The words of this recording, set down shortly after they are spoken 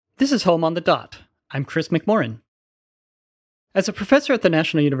This is Home on the Dot. I'm Chris McMorran. As a professor at the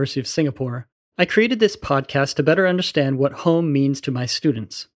National University of Singapore, I created this podcast to better understand what home means to my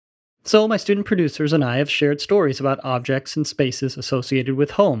students. So my student producers and I have shared stories about objects and spaces associated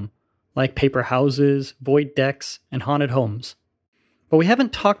with home, like paper houses, void decks, and haunted homes. But we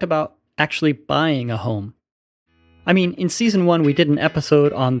haven't talked about actually buying a home. I mean, in Season 1 we did an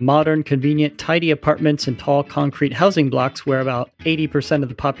episode on modern, convenient, tidy apartments and tall concrete housing blocks where about 80% of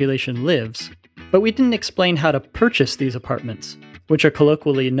the population lives. But we didn't explain how to purchase these apartments, which are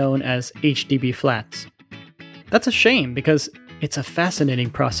colloquially known as HDB flats. That's a shame because it's a fascinating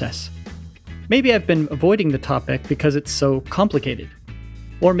process. Maybe I've been avoiding the topic because it's so complicated.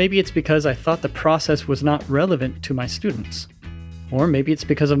 Or maybe it's because I thought the process was not relevant to my students. Or maybe it's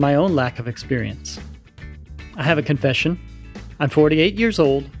because of my own lack of experience. I have a confession. I'm 48 years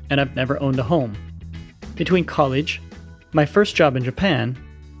old and I've never owned a home. Between college, my first job in Japan,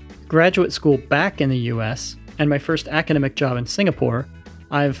 graduate school back in the US, and my first academic job in Singapore,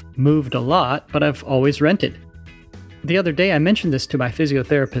 I've moved a lot, but I've always rented. The other day I mentioned this to my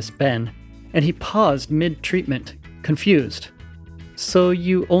physiotherapist Ben, and he paused mid-treatment, confused. "So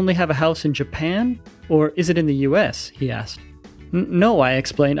you only have a house in Japan? Or is it in the US?" he asked. "No," I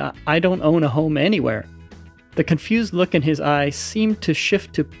explained, I don't own a home anywhere." The confused look in his eye seemed to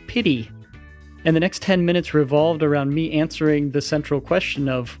shift to pity, and the next 10 minutes revolved around me answering the central question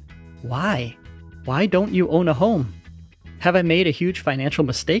of, why? Why don't you own a home? Have I made a huge financial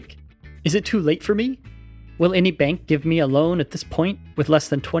mistake? Is it too late for me? Will any bank give me a loan at this point with less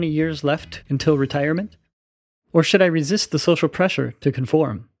than 20 years left until retirement? Or should I resist the social pressure to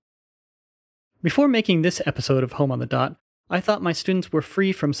conform? Before making this episode of Home on the Dot, I thought my students were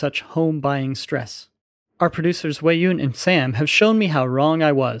free from such home buying stress. Our producers Wei Yun and Sam have shown me how wrong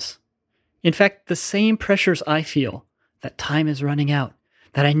I was. In fact, the same pressures I feel, that time is running out,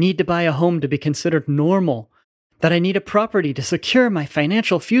 that I need to buy a home to be considered normal, that I need a property to secure my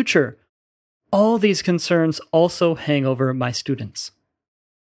financial future, all these concerns also hang over my students.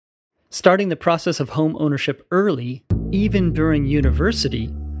 Starting the process of home ownership early, even during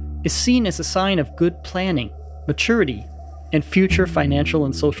university, is seen as a sign of good planning, maturity, and future financial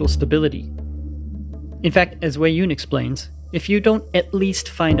and social stability. In fact, as Wei Yun explains, if you don't at least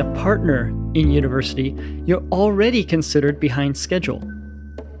find a partner in university, you're already considered behind schedule.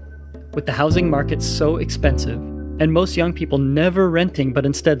 With the housing market so expensive, and most young people never renting but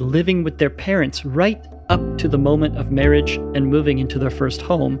instead living with their parents right up to the moment of marriage and moving into their first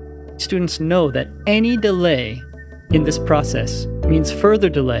home, students know that any delay in this process means further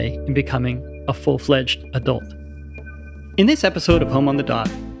delay in becoming a full-fledged adult. In this episode of Home on the Dot,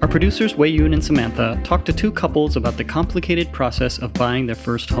 our producers Wei Yun and Samantha talk to two couples about the complicated process of buying their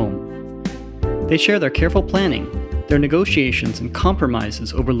first home. They share their careful planning, their negotiations and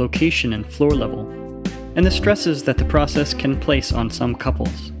compromises over location and floor level, and the stresses that the process can place on some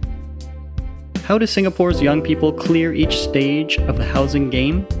couples. How do Singapore's young people clear each stage of the housing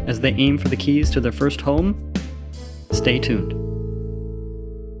game as they aim for the keys to their first home? Stay tuned.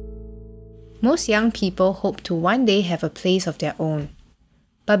 Most young people hope to one day have a place of their own.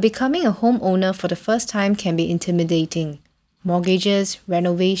 But becoming a homeowner for the first time can be intimidating. Mortgages,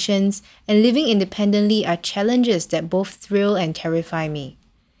 renovations, and living independently are challenges that both thrill and terrify me.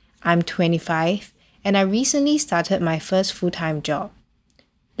 I'm 25, and I recently started my first full-time job.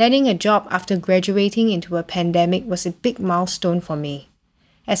 Landing a job after graduating into a pandemic was a big milestone for me.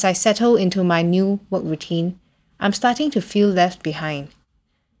 As I settle into my new work routine, I'm starting to feel left behind.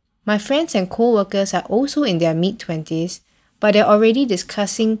 My friends and co-workers are also in their mid-20s, but they're already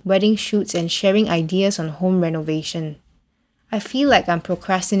discussing wedding shoots and sharing ideas on home renovation. I feel like I'm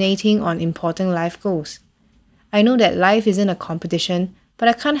procrastinating on important life goals. I know that life isn't a competition, but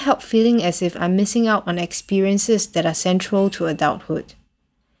I can't help feeling as if I'm missing out on experiences that are central to adulthood.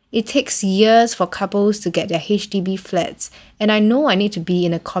 It takes years for couples to get their HDB flats, and I know I need to be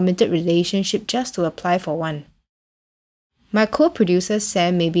in a committed relationship just to apply for one. My co-producer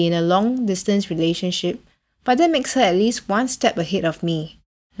Sam may be in a long-distance relationship, but that makes her at least one step ahead of me.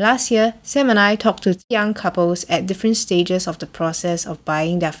 Last year, Sam and I talked to young couples at different stages of the process of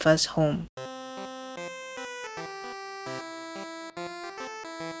buying their first home.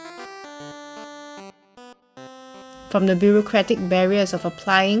 From the bureaucratic barriers of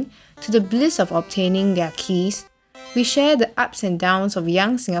applying to the bliss of obtaining their keys, we share the ups and downs of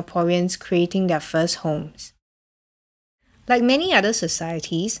young Singaporeans creating their first homes. Like many other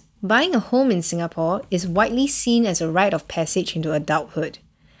societies, buying a home in Singapore is widely seen as a rite of passage into adulthood.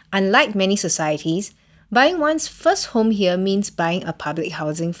 Unlike many societies, buying one's first home here means buying a public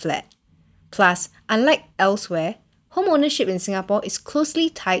housing flat. Plus, unlike elsewhere, home ownership in Singapore is closely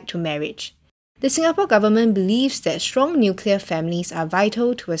tied to marriage. The Singapore government believes that strong nuclear families are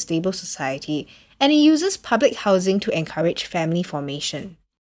vital to a stable society, and it uses public housing to encourage family formation.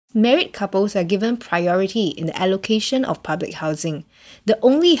 Married couples are given priority in the allocation of public housing, the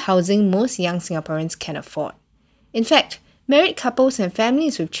only housing most young Singaporeans can afford. In fact, married couples and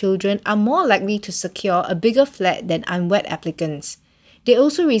families with children are more likely to secure a bigger flat than unwed applicants. They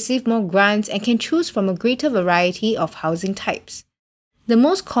also receive more grants and can choose from a greater variety of housing types. The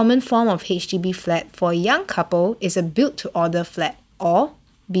most common form of HDB flat for a young couple is a built-to-order flat, or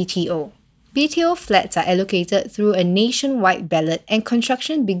BTO. BTO flats are allocated through a nationwide ballot, and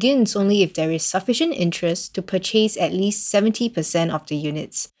construction begins only if there is sufficient interest to purchase at least 70% of the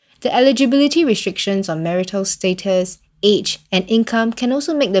units. The eligibility restrictions on marital status, age, and income can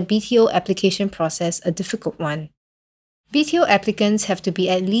also make the BTO application process a difficult one. BTO applicants have to be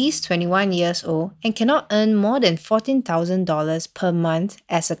at least 21 years old and cannot earn more than $14,000 per month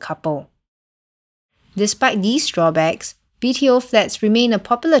as a couple. Despite these drawbacks, BTO flats remain a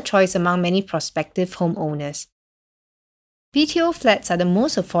popular choice among many prospective homeowners. BTO flats are the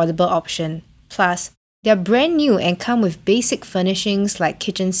most affordable option. Plus, they're brand new and come with basic furnishings like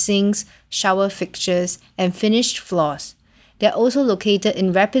kitchen sinks, shower fixtures, and finished floors. They're also located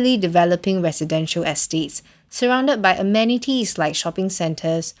in rapidly developing residential estates, surrounded by amenities like shopping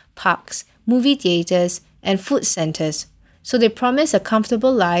centres, parks, movie theatres, and food centres, so they promise a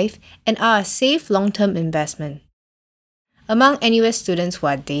comfortable life and are a safe long-term investment. Among NUS students who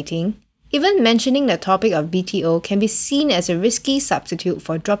are dating, even mentioning the topic of BTO can be seen as a risky substitute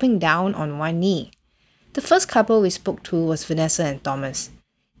for dropping down on one knee. The first couple we spoke to was Vanessa and Thomas.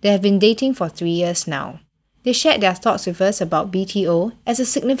 They have been dating for 3 years now. They shared their thoughts with us about BTO as a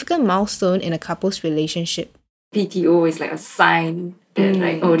significant milestone in a couple's relationship. BTO is like a sign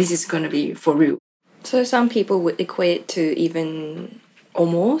that this is going to be for real. So some people would equate to even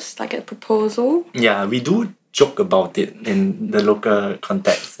almost like a proposal. Yeah, we do joke about it in the local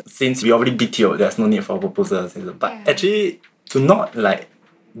context. Since we already BTO, there's no need for proposals. But actually, to not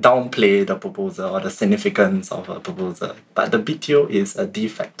downplay the proposal or the significance of a proposal, but the BTO is a de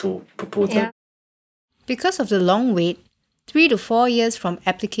facto proposal. Yeah. Because of the long wait, 3 to 4 years from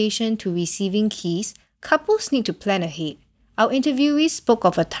application to receiving keys, couples need to plan ahead. Our interviewees spoke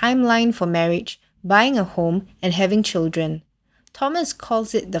of a timeline for marriage, buying a home, and having children. Thomas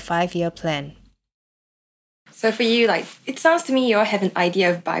calls it the 5-year plan. So for you, it sounds to me you all have an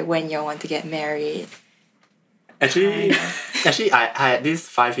idea of by when you all want to get married. Actually, I had this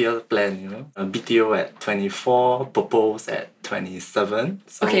 5-year plan, a BTO at 24, propose at 27.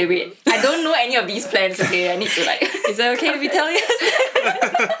 So. Okay, wait. I don't know any of these plans, okay? I need to is that okay if we tell you?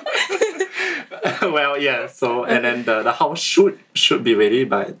 Well, yeah, so, and then the house should be ready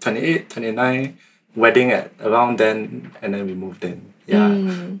by 28, 29, wedding at around then, and then we moved in.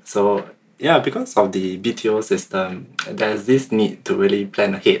 Yeah. So, yeah, because of the BTO system, there's this need to really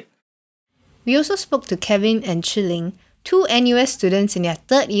plan ahead. We also spoke to Kevin and Chiling, 2 NUS students in their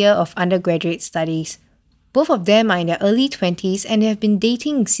 3rd year of undergraduate studies. Both of them are in their early 20s and they have been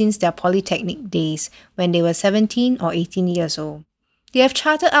dating since their polytechnic days when they were 17 or 18 years old. They have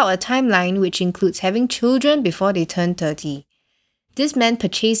charted out a timeline which includes having children before they turn 30. This meant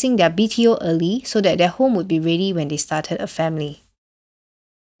purchasing their BTO early so that their home would be ready when they started a family.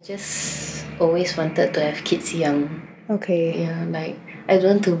 Just always wanted to have kids young. Okay. Yeah, I don't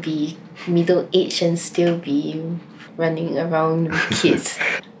want to be middle-aged and still be running around with kids.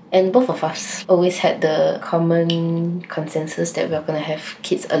 And both of us always had the common consensus that we're going to have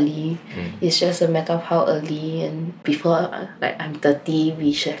kids early. It's just a matter of how early, and before I'm 30,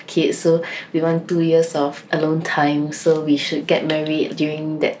 we should have kids. So we want 2 years of alone time, so we should get married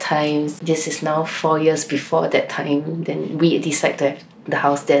during that time. This is now 4 years before that time. Then we decide to have the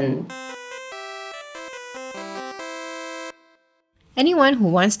house then. Anyone who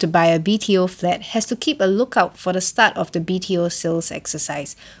wants to buy a BTO flat has to keep a lookout for the start of the BTO sales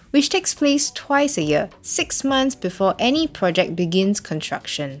exercise, which takes place twice a year, 6 months before any project begins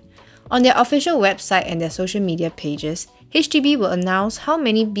construction. On their official website and their social media pages, HDB will announce how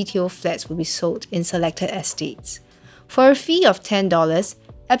many BTO flats will be sold in selected estates. For a fee of $10,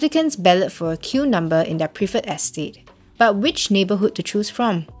 applicants ballot for a queue number in their preferred estate. But which neighbourhood to choose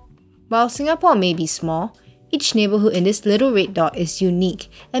from? While Singapore may be small, each neighbourhood in this little red dot is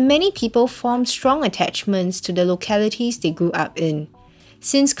unique, and many people form strong attachments to the localities they grew up in.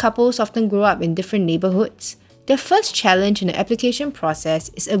 Since couples often grow up in different neighbourhoods, their first challenge in the application process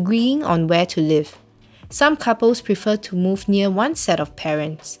is agreeing on where to live. Some couples prefer to move near one set of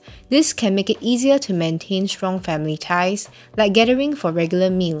parents. This can make it easier to maintain strong family ties, like gathering for regular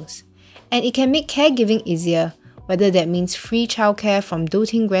meals. And it can make caregiving easier whether that means free childcare from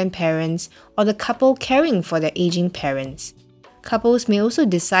doting grandparents or the couple caring for their aging parents. Couples may also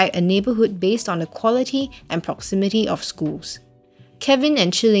decide a neighbourhood based on the quality and proximity of schools. Kevin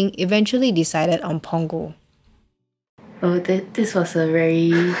and Chiling eventually decided on Punggol. Oh, this was a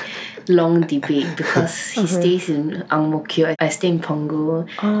very long debate because he stays in Ang Mo Kio, I stay in Punggol,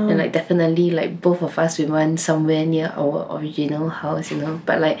 and like definitely like both of us we want somewhere near our original house,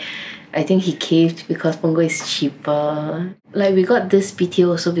 but like I think he caved because Punggol is cheaper. Like we got this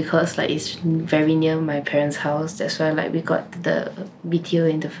BTO also because like it's very near my parents' house. That's why like we got the BTO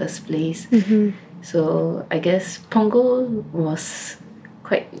in the first place. So I guess Punggol was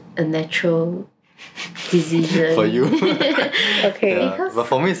quite a natural decision For you. Okay. Yeah. But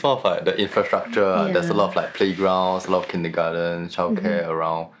for me, it's more of like the infrastructure. There's a lot of like playgrounds, a lot of kindergarten, childcare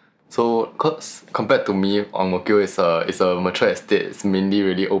around. So, cause compared to me, Ang Mo Kio is a mature estate. It's mainly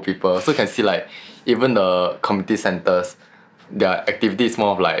really old people. So you can see like even the community centers, their activity is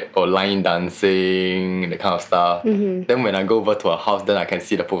more of like line dancing, that kind of stuff. Then when I go over to a house, then I can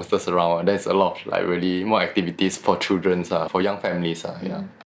see the posters around. There's a lot of like really more activities for children, for young families. Yeah.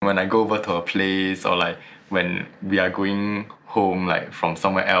 When I go over to a place or like when we are going home like from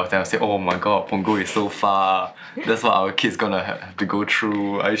somewhere else, then I'll say, oh my god, Punggol is so far. That's what our kids gonna have to go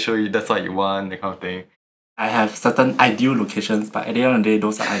through. Are you sure that's what you want? That kind of thing. I have certain ideal locations, but at the end of the day,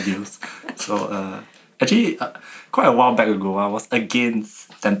 those are ideals. So actually, quite a while back ago, I was against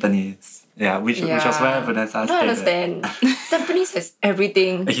Tampines. Yeah, which was where Vanessa I don't stayed. understand. Tampines has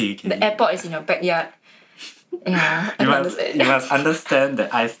everything. Okay. The airport is in your backyard. Yeah, I don't understand. You must understand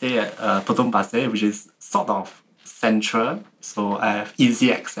that I stay at Potong Pasir, which is sort of central. So I have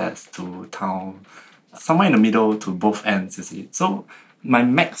easy access to town. Somewhere in the middle to both ends, you see. So my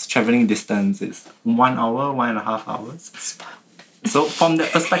max travelling distance is 1 hour, 1.5 hours. So from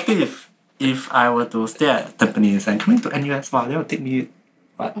that perspective, if I were to stay at Tampines and coming to NUS, wow, that would take me,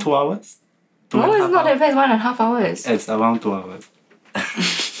 2 hours? No, it's not that bad, 1.5 hours. It's around 2 hours.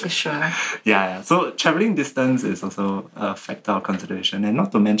 For sure. Yeah. So travelling distance is also a factor of consideration. And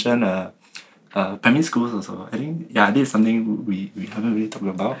not to mention primary schools also. I think, this is something we haven't really talked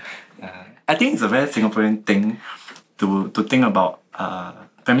about. I think it's a very Singaporean thing to think about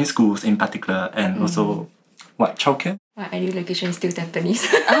primary schools in particular and also, childcare? My ideal location is still Tampines.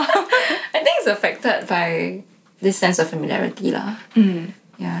 I think it's affected by this sense of familiarity lah.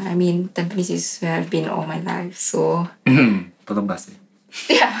 Yeah, I mean, Tampines is where I've been all my life, so... Potong Pasir.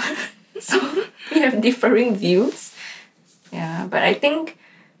 Yeah. So we have differing views. Yeah, but I think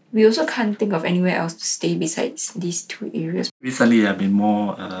we also can't think of anywhere else to stay besides these two areas. Recently, I've been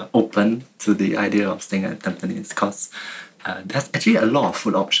more open to the idea of staying at Tampines because there's actually a lot of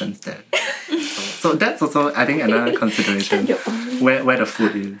food options there. so that's also, I think, another consideration where the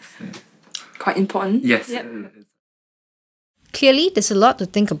food is. Quite important. Yes. Yep. Clearly, there's a lot to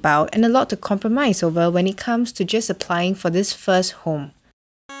think about and a lot to compromise over when it comes to just applying for this first home.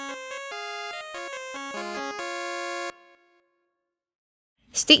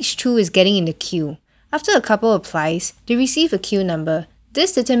 Stage 2 is getting in the queue. After a couple applies, they receive a queue number.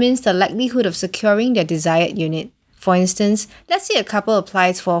 This determines the likelihood of securing their desired unit. For instance, let's say a couple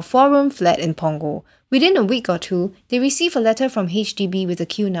applies for a 4-room flat in Punggol. Within a week or two, they receive a letter from HDB with a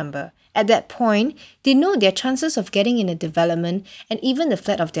queue number. At that point, they know their chances of getting in a development and even the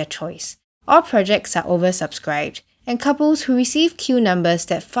flat of their choice. All projects are oversubscribed, and couples who receive queue numbers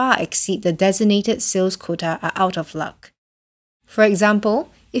that far exceed the designated sales quota are out of luck. For example,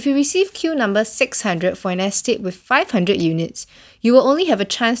 if you receive queue number 600 for an estate with 500 units, you will only have a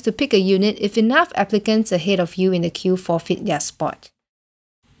chance to pick a unit if enough applicants ahead of you in the queue forfeit their spot.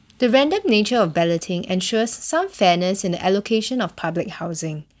 The random nature of balloting ensures some fairness in the allocation of public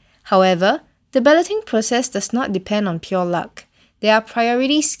housing. However, the balloting process does not depend on pure luck. There are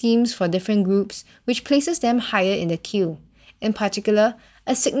priority schemes for different groups, which places them higher in the queue. In particular,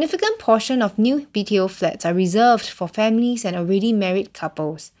 a significant portion of new BTO flats are reserved for families and already married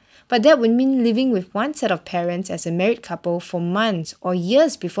couples. But that would mean living with one set of parents as a married couple for months or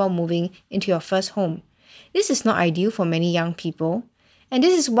years before moving into your first home. This is not ideal for many young people. And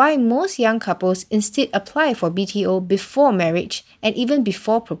this is why most young couples instead apply for BTO before marriage and even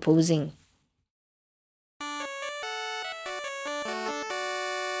before proposing.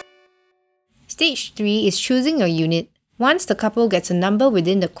 Stage 3 is choosing your unit. Once the couple gets a number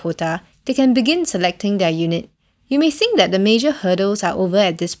within the quota, they can begin selecting their unit. You may think that the major hurdles are over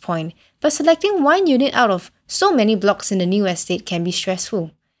at this point, but selecting one unit out of so many blocks in the new estate can be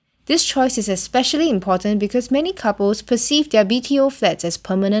stressful. This choice is especially important because many couples perceive their BTO flats as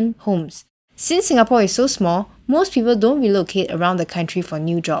permanent homes. Since Singapore is so small, most people don't relocate around the country for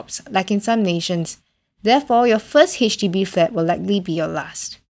new jobs, like in some nations. Therefore, your first HDB flat will likely be your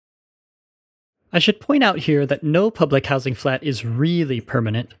last. I should point out here that no public housing flat is really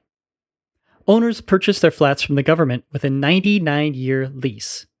permanent. Owners purchase their flats from the government with a 99-year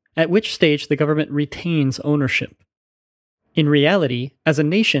lease, at which stage the government retains ownership. In reality, as a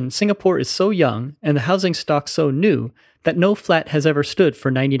nation, Singapore is so young and the housing stock so new that no flat has ever stood for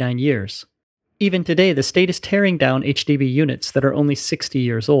 99 years. Even today, the state is tearing down HDB units that are only 60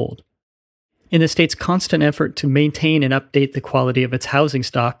 years old. In the state's constant effort to maintain and update the quality of its housing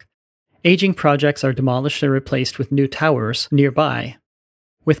stock, aging projects are demolished and replaced with new towers nearby,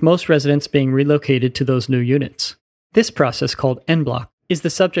 with most residents being relocated to those new units. This process, called en bloc, is the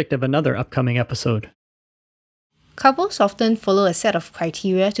subject of another upcoming episode. Couples often follow a set of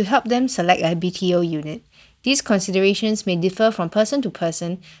criteria to help them select a BTO unit. These considerations may differ from person to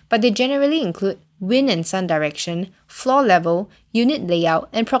person, but they generally include wind and sun direction, floor level, unit layout,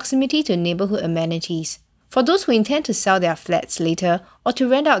 and proximity to neighborhood amenities. For those who intend to sell their flats later or to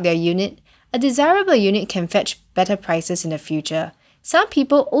rent out their unit, a desirable unit can fetch better prices in the future. Some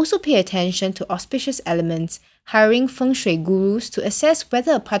people also pay attention to auspicious elements, hiring feng shui gurus to assess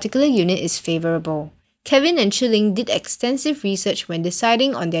whether a particular unit is favorable. Kevin and Chiling did extensive research when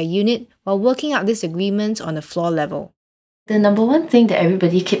deciding on their unit while working out disagreements on the floor level. The number one thing that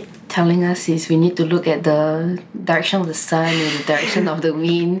everybody kept telling us is we need to look at the direction of the sun and the direction of the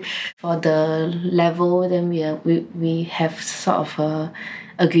wind. For the level, then we have sort of a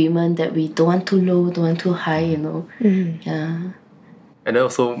agreement that we don't want too low, don't want too high, Yeah. And then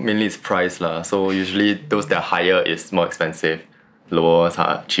also mainly it's price lah. So usually those that are higher is more expensive, lower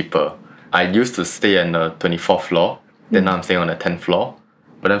are cheaper. I used to stay on the 24th floor, then now I'm staying on the 10th floor.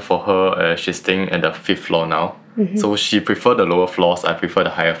 But then for her, she's staying at the 5th floor now. So she prefer the lower floors, I prefer the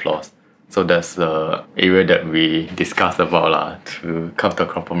higher floors. So that's the area that we discussed about lah, to come to a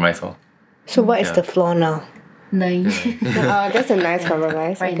compromise. So what is the floor now? 9. That's a nice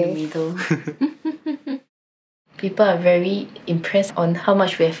compromise. Right in the middle. People are very impressed on how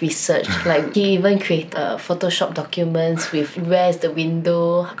much we have researched. Like, he even created Photoshop documents with where is the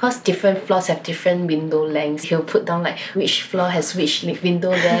window. Because different floors have different window lengths. He'll put down like which floor has which window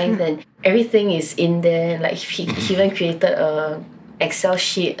length, and everything is in there. Like, he even created a Excel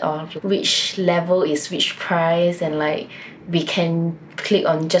sheet of which level is which price, and like we can click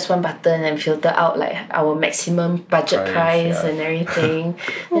on just one button and filter out like our maximum budget price and everything.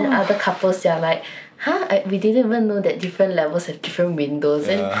 Then other couples, they're like, we didn't even know that different levels have different windows.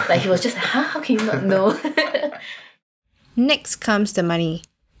 And like, he was just like, how can you not know? Next comes the money.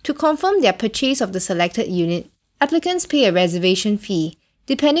 To confirm their purchase of the selected unit, applicants pay a reservation fee.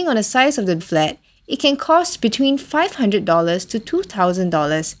 Depending on the size of the flat, it can cost between $500 to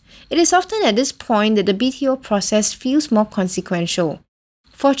 $2,000. It is often at this point that the BTO process feels more consequential.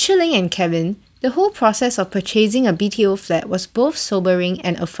 For Chiling and Kevin, the whole process of purchasing a BTO flat was both sobering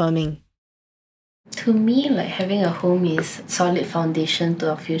and affirming. To me, like, having a home is solid foundation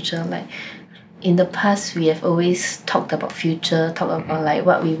to our future. Like, in the past, we have always talked about future, talked about like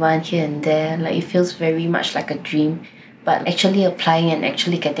what we want here and there. Like, it feels very much like a dream. But actually applying and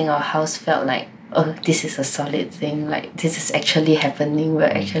actually getting our house felt like, oh, this is a solid thing. Like, this is actually happening. We're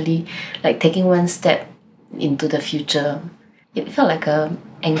actually like taking one step into the future. It felt like a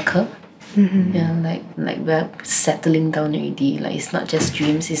anchor. Yeah, like we're settling down already. Like, it's not just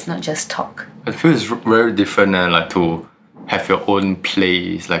dreams, it's not just talk. I feel it's very different like to have your own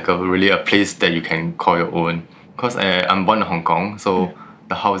place, like a place that you can call your own. Because I'm born in Hong Kong, so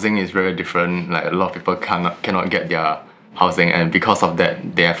the housing is very different. Like, a lot of people cannot get their housing, and because of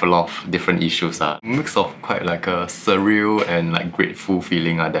that, they have a lot of different issues. Mix of quite like a surreal and like grateful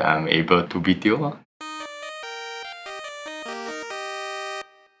feeling that I'm able to BTO.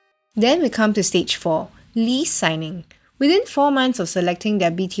 Then we come to stage 4, lease signing. Within 4 months of selecting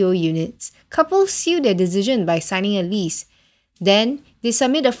their BTO units, couples seal their decision by signing a lease. Then, they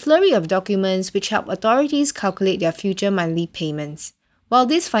submit a flurry of documents which help authorities calculate their future monthly payments. While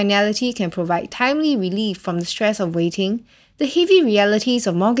this finality can provide timely relief from the stress of waiting, the heavy realities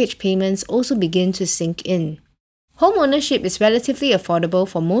of mortgage payments also begin to sink in. Home ownership is relatively affordable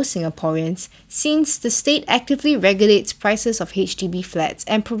for most Singaporeans since the state actively regulates prices of HDB flats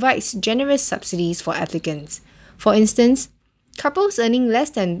and provides generous subsidies for applicants. For instance, couples earning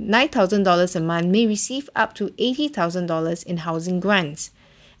less than $9,000 a month may receive up to $80,000 in housing grants,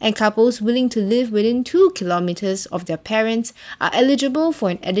 and couples willing to live within 2 kilometers of their parents are eligible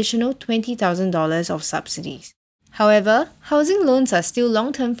for an additional $20,000 of subsidies. However, housing loans are still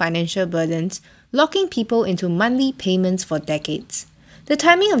long-term financial burdens, locking people into monthly payments for decades. The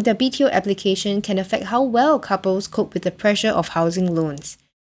timing of their BTO application can affect how well couples cope with the pressure of housing loans.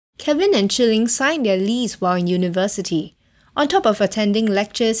 Kevin and Chilling signed their lease while in university. On top of attending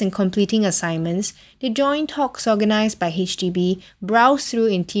lectures and completing assignments, they joined talks organized by HDB, browsed through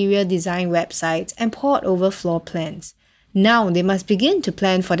interior design websites, and pored over floor plans. Now they must begin to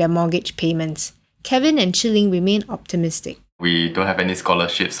plan for their mortgage payments. Kevin and Chilling remain optimistic. We don't have any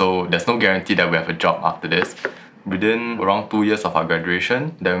scholarship, so there's no guarantee that we have a job after this. Within around 2 years of our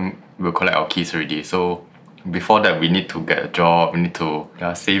graduation, then we'll collect our keys already. So before that, we need to get a job, we need to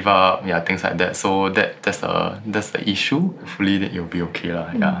save up, things like that. So that's the issue. Hopefully that it'll be okay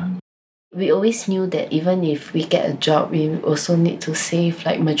lah. Yeah. We always knew that even if we get a job, we also need to save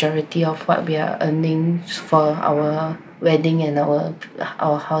like majority of what we are earning for our wedding and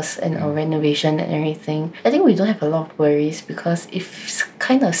our house and our renovation and everything. I think we don't have a lot of worries because it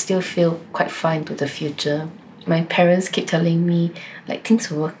kind of still feel quite fine to the future. My parents keep telling me like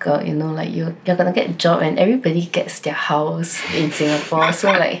things will work out, like you're gonna get a job and everybody gets their house in Singapore. So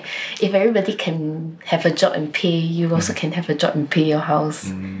like if everybody can have a job and pay, you also can have a job and pay your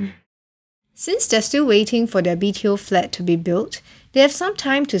house. Since they're still waiting for their BTO flat to be built, they have some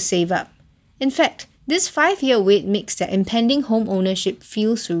time to save up. In fact, this 5-year wait makes their impending home ownership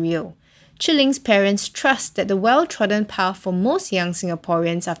feel surreal. Chilling's parents trust that the well-trodden path for most young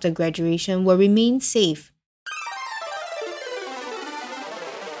Singaporeans after graduation will remain safe.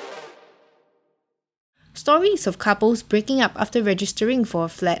 Stories of couples breaking up after registering for a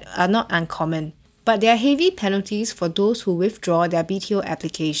flat are not uncommon, but there are heavy penalties for those who withdraw their BTO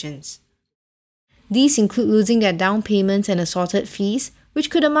applications. These include losing their down payments and assorted fees,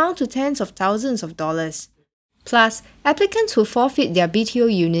 which could amount to tens of thousands of dollars. Plus, applicants who forfeit their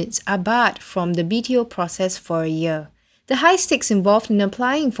BTO units are barred from the BTO process for a year. The high stakes involved in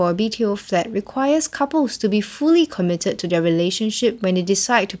applying for a BTO flat requires couples to be fully committed to their relationship when they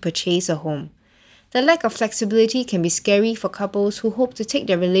decide to purchase a home. The lack of flexibility can be scary for couples who hope to take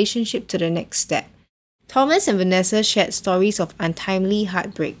their relationship to the next step. Thomas and Vanessa shared stories of untimely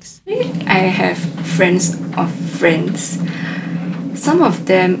heartbreaks. I have friends of friends. Some of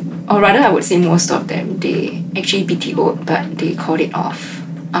them, or rather I would say most of them, they actually BTO'd but they called it off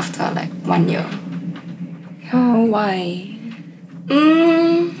after like 1 year. Oh, why?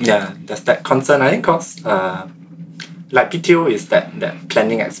 Yeah, there's that concern. I think because like BTO is that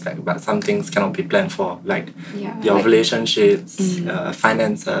planning aspect, but some things cannot be planned for, like your relationships,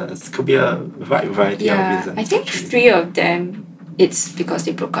 finances, could be a wide variety of reasons. I think 3 of them, it's because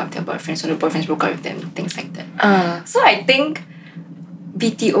they broke up with their boyfriends, or the boyfriends broke up with them, things like that. So I think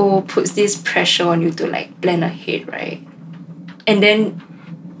BTO puts this pressure on you to like plan ahead, right? And then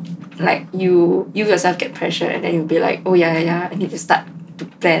like you yourself get pressure, and then you'll be like, oh yeah, I need to start to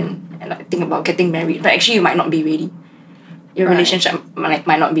plan and like think about getting married, but actually you might not be ready. Your relationship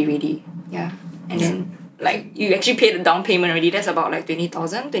might not be ready. Yeah. And then like you actually pay the down payment already. That's about like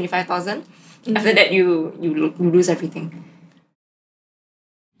 20,000, 25,000. After that you lose everything.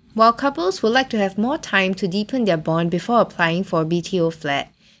 While couples would like to have more time to deepen their bond before applying for a BTO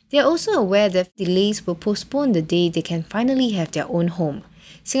flat, they are also aware that delays will postpone the day they can finally have their own home.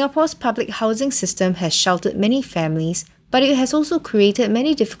 Singapore's public housing system has sheltered many families, but it has also created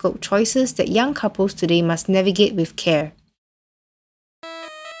many difficult choices that young couples today must navigate with care.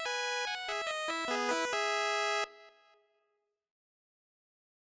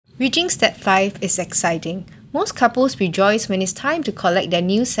 Reaching step 5 is exciting. Most couples rejoice when it's time to collect their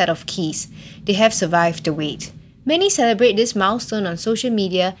new set of keys. They have survived the wait. Many celebrate this milestone on social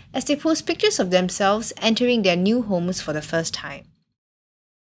media as they post pictures of themselves entering their new homes for the first time.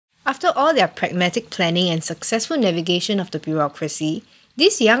 After all their pragmatic planning and successful navigation of the bureaucracy,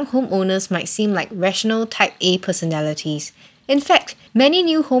 these young homeowners might seem like rational Type A personalities. In fact, many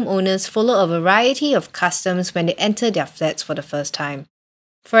new homeowners follow a variety of customs when they enter their flats for the first time.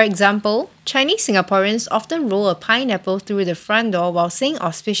 For example, Chinese Singaporeans often roll a pineapple through the front door while saying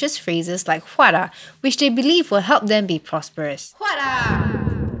auspicious phrases like "Huara," which they believe will help them be prosperous. Huara!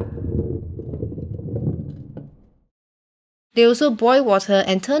 They also boil water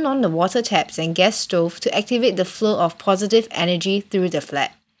and turn on the water taps and gas stove to activate the flow of positive energy through the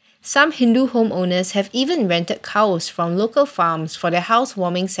flat. Some Hindu homeowners have even rented cows from local farms for their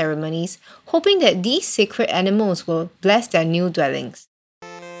housewarming ceremonies, hoping that these sacred animals will bless their new dwellings.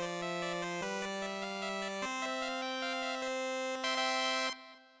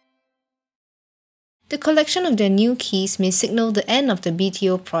 The collection of their new keys may signal the end of the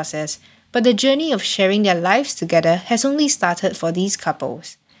BTO process, but the journey of sharing their lives together has only started for these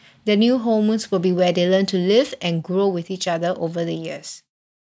couples. Their new homes will be where they learn to live and grow with each other over the years.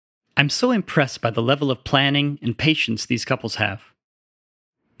 I'm so impressed by the level of planning and patience these couples have.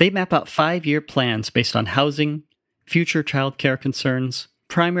 They map out 5-year plans based on housing, future childcare concerns,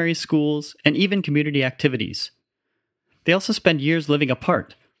 primary schools, and even community activities. They also spend years living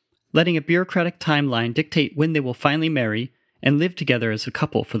apart, letting a bureaucratic timeline dictate when they will finally marry and live together as a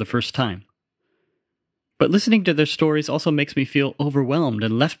couple for the first time. But listening to their stories also makes me feel overwhelmed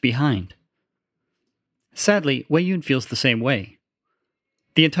and left behind. Sadly, Wei Yun feels the same way.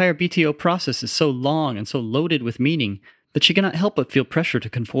 The entire BTO process is so long and so loaded with meaning that she cannot help but feel pressure to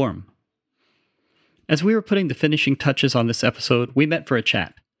conform. As we were putting the finishing touches on this episode, we met for a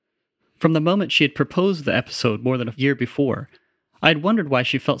chat. From the moment she had proposed the episode more than a year before, I had wondered why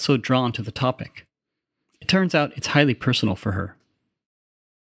she felt so drawn to the topic. It turns out it's highly personal for her.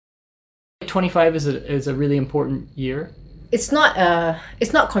 25 is a really important year. It's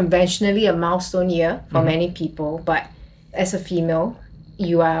not conventionally a milestone year for many people, but as a female,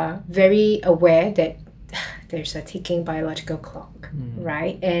 you are very aware that there's a ticking biological clock,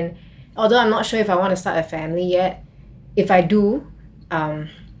 right? And although I'm not sure if I want to start a family yet, if I do,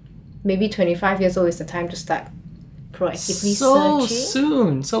 maybe 25 years old is the time to start proactively so searching.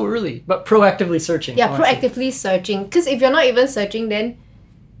 Soon, so early, but proactively searching. Yeah, proactively searching. Because if you're not even searching, then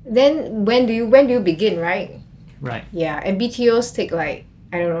when do you begin, right? Right. Yeah, and BTOs take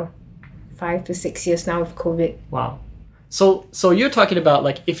 5 to 6 years now with COVID. Wow. So you're talking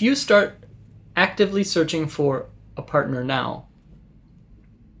about if you start actively searching for a partner now,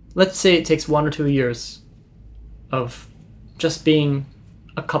 let's say it takes 1 or 2 years of just being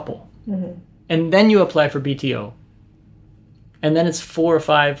a couple, and then you apply for BTO, and then it's 4 or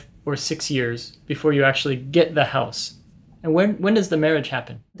 5 or 6 years before you actually get the house. And when does the marriage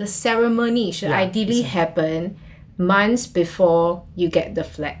happen? The ceremony should ideally happen months before you get the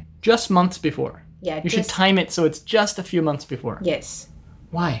flat. Just months before. Yeah, you should time it so it's just a few months before. Yes.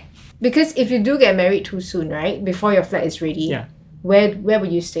 Why? Because if you do get married too soon, right, before your flat is ready, where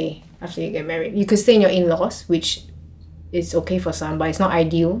would you stay after you get married? You could stay in your in-laws, which is okay for some, but it's not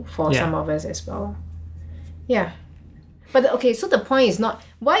ideal for some of us as well. Yeah. But okay, so the point is not,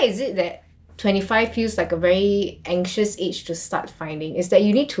 why is it that 25 feels like a very anxious age to start finding? Is that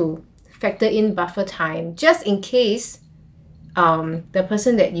you need to factor in buffer time just in case the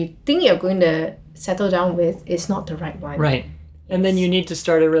person that you think you're going to settle down with is not the right one. Right. And then you need to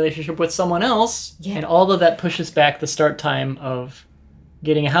start a relationship with someone else, and all of that pushes back the start time of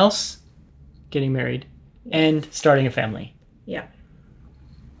getting a house, getting married, and starting a family. Yeah.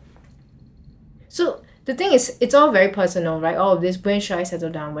 So the thing is, it's all very personal, right? All of this, when should I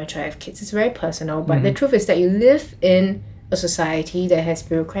settle down? When should I have kids? It's very personal. But the truth is that you live in a society that has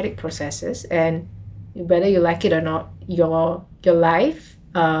bureaucratic processes, and whether you like it or not, your life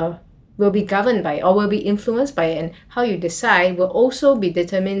will be governed by it, or will be influenced by it, and how you decide will also be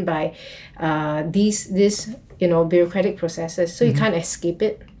determined by these bureaucratic processes. So you can't escape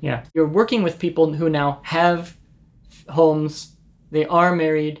it. Yeah, you're working with people who now have homes. They are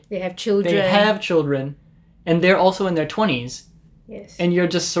married. They have children. And they're also in their 20s. Yes. And you're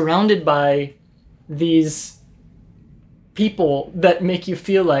just surrounded by these people that make you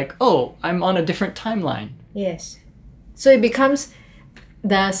feel like, oh, I'm on a different timeline. Yes. So it becomes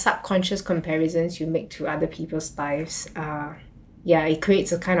the subconscious comparisons you make to other people's lives. It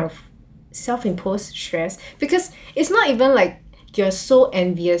creates a kind of self-imposed stress, because it's not even like you're so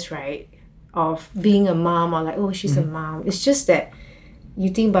envious, right, of being a mom, or like, oh, she's a mom. It's just that you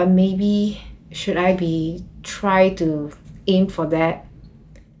think, but maybe should I try to aim for that?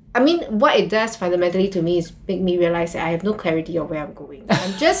 I mean, what it does fundamentally to me is make me realize that I have no clarity of where I'm going.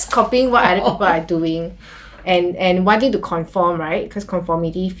 I'm just copying what other people are doing, and wanting to conform, right? Because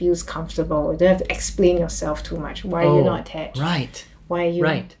conformity feels comfortable. You don't have to explain yourself too much. Why are you not attached? Right. Why are you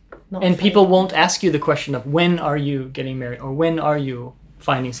not And people won't ask you the question of when are you getting married, or when are you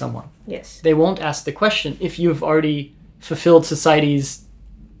finding someone. Yes. They won't ask the question if you've already fulfilled society's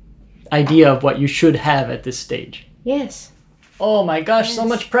idea of what you should have at this stage. Yes. Oh my gosh, so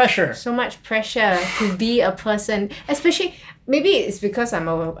much pressure. So much pressure to be a person, especially maybe it's because I'm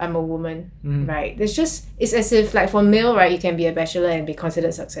a woman, right? It's as if like for male, right, you can be a bachelor and be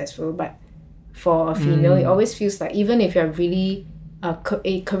considered successful, but for a female, it always feels like even if you're really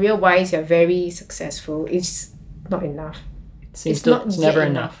career-wise, you're very successful, it's not enough. It's never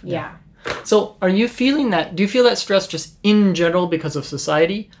enough. Yeah. So do you feel that stress just in general because of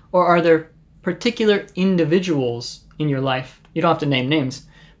society, or are there particular individuals in your life, you don't have to name names,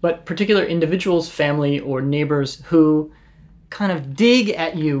 but particular individuals, family, or neighbors who kind of dig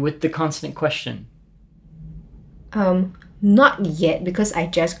at you with the constant question? Not yet, because I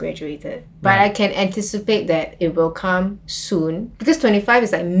just graduated. But I can anticipate that it will come soon. Because 25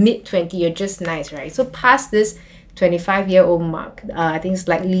 is like mid-20, you're just nice, right? So past this 25-year-old mark, I think it's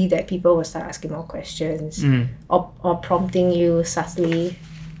likely that people will start asking more questions or prompting you subtly.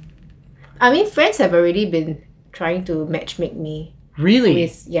 I mean, friends have already been trying to matchmake me.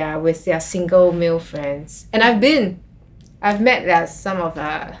 Really? With their single male friends. And I've met some of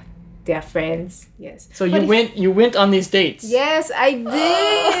their friends. Yes. So you went on these dates? Yes, I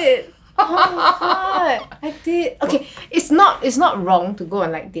did. Oh my god, I did. Okay, it's not wrong to go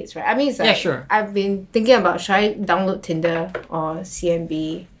on like dates, right? I mean, it's like, yeah, sure. I've been thinking about, should I download Tinder or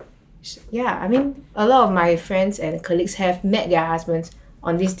CMB? Yeah, I mean, a lot of my friends and colleagues have met their husbands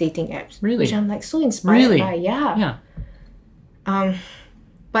on these dating apps. Really? Which I'm like so inspired by. Yeah.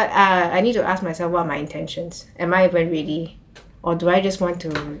 But I need to ask myself, what are my intentions? Am I even ready? Or do I just want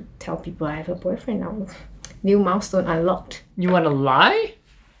to tell people I have a boyfriend now? New milestone unlocked. You want to lie?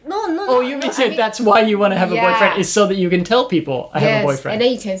 No. Oh, you mean that's why you want to have a boyfriend, is so that you can tell people I have a boyfriend. And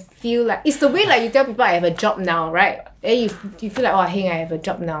then you can feel like, it's the way like you tell people I have a job now, right? Then you feel like, oh, hey, I have a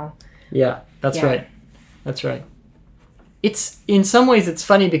job now. Yeah, that's right. That's right. It's, in some ways, it's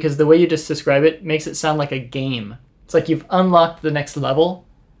funny because the way you just describe it makes it sound like a game. It's like you've unlocked the next level.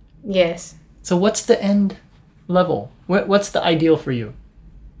 Yes. So what's the end level? What's the ideal for you?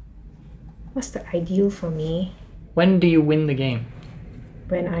 What's the ideal for me? When do you win the game?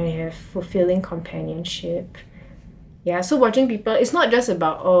 When I have fulfilling companionship. Yeah, so watching people, it's not just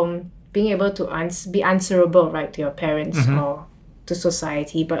about being able to be answerable, right, to your parents or to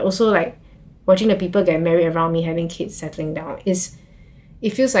society, but also like watching the people get married around me, having kids, settling down.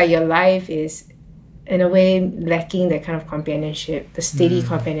 It feels like your life is, in a way, lacking that kind of companionship, the steady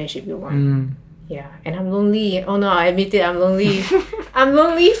companionship you want. Yeah, and I'm lonely. Oh no, I admit it, I'm lonely. I'm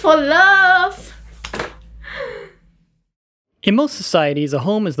lonely for love. In most societies, a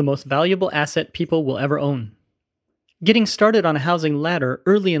home is the most valuable asset people will ever own. Getting started on a housing ladder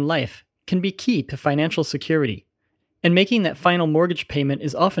early in life can be key to financial security, and making that final mortgage payment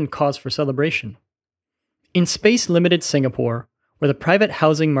is often cause for celebration. In space-limited Singapore, where the private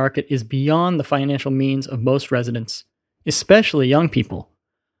housing market is beyond the financial means of most residents, especially young people,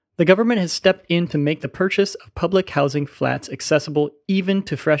 the government has stepped in to make the purchase of public housing flats accessible even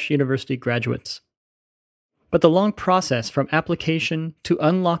to fresh university graduates. But the long process from application to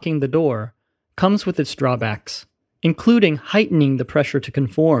unlocking the door comes with its drawbacks, including heightening the pressure to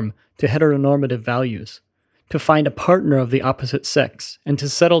conform to heteronormative values, to find a partner of the opposite sex, and to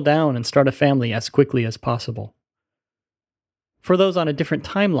settle down and start a family as quickly as possible. For those on a different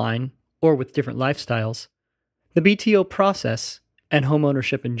timeline, or with different lifestyles, the BTO process, and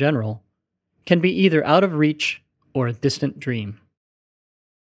homeownership in general, can be either out of reach or a distant dream.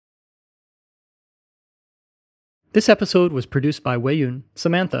 This episode was produced by Weiyun,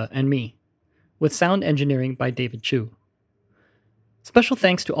 Samantha, and me, with sound engineering by David Chu. Special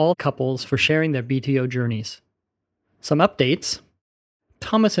thanks to all couples for sharing their BTO journeys. Some updates.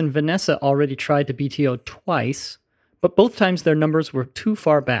 Thomas and Vanessa already tried to BTO twice, but both times their numbers were too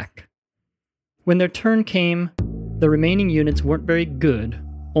far back. When their turn came, the remaining units weren't very good,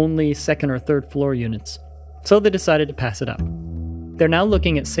 only second or third floor units, so they decided to pass it up. They're now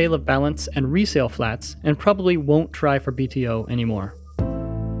looking at sale of balance and resale flats and probably won't try for BTO anymore.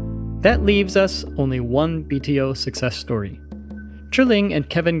 That leaves us only one BTO success story. Zhiling and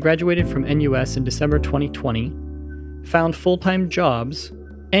Kevin graduated from NUS in December 2020, found full-time jobs,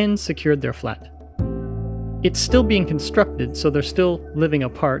 and secured their flat. It's still being constructed, so they're still living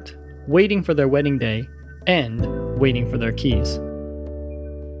apart, waiting for their wedding day, and waiting for their keys.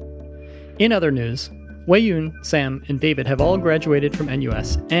 In other news, Weiyun, Sam, and David have all graduated from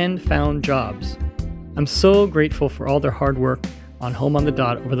NUS and found jobs. I'm so grateful for all their hard work on Home on the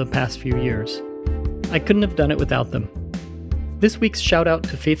Dot over the past few years. I couldn't have done it without them. This week's shout out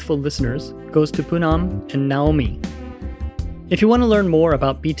to faithful listeners goes to Poonam and Naomi. If you want to learn more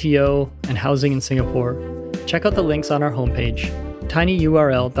about BTO and housing in Singapore, check out the links on our homepage,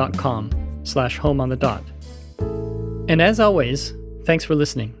 tinyurl.com/homeonthedot. And as always, thanks for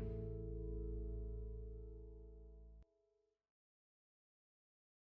listening.